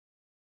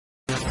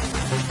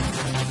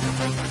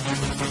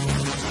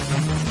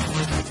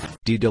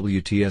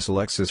Dwts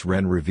Alexis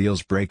Ren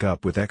reveals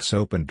breakup with ex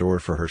open door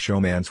for her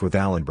showmance with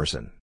Alan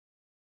Berson.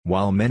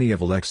 While many of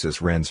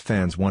Alexis Ren's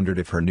fans wondered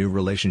if her new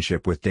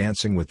relationship with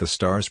Dancing with the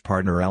Stars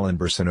partner Alan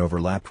Berson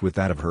overlapped with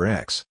that of her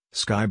ex,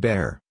 Sky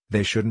Bear,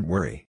 they shouldn't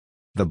worry.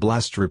 The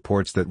Blast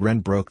reports that Ren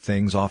broke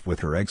things off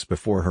with her ex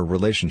before her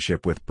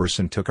relationship with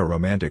Berson took a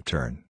romantic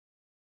turn.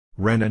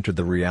 Ren entered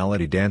the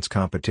reality dance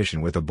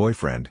competition with a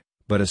boyfriend,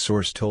 but a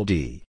source told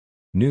E!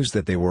 News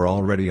that they were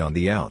already on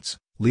the outs,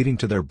 leading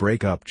to their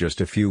breakup just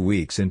a few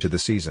weeks into the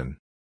season.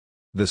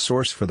 The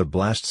source for the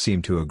Blast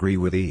seemed to agree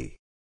with E!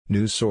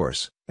 News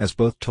source, as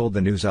both told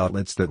the news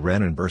outlets that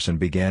Ren and Berson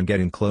began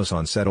getting close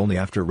on set only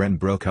after Ren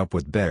broke up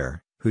with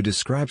Bear, who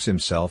describes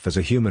himself as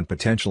a human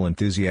potential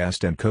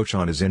enthusiast and coach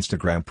on his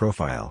Instagram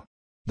profile.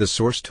 The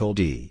source told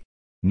E!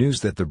 News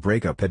that the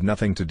breakup had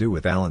nothing to do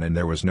with Alan and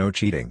there was no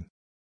cheating.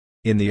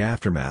 In the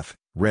aftermath,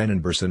 Ren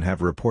and Berson have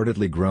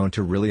reportedly grown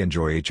to really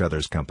enjoy each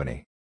other's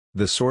company.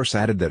 The source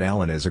added that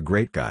Alan is a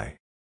great guy.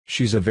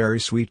 She's a very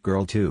sweet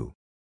girl too.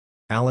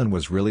 Alan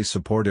was really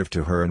supportive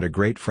to her and a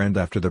great friend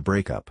after the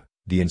breakup,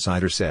 the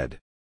insider said.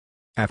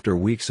 After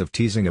weeks of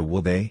teasing a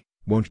will they,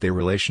 won't they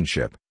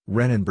relationship,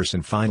 Ren and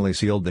Berson finally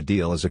sealed the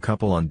deal as a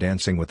couple on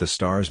Dancing with the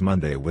Stars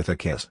Monday with a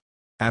kiss.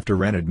 After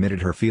Ren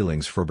admitted her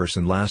feelings for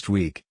Berson last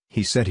week,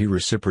 he said he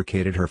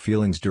reciprocated her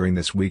feelings during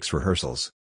this week's rehearsals.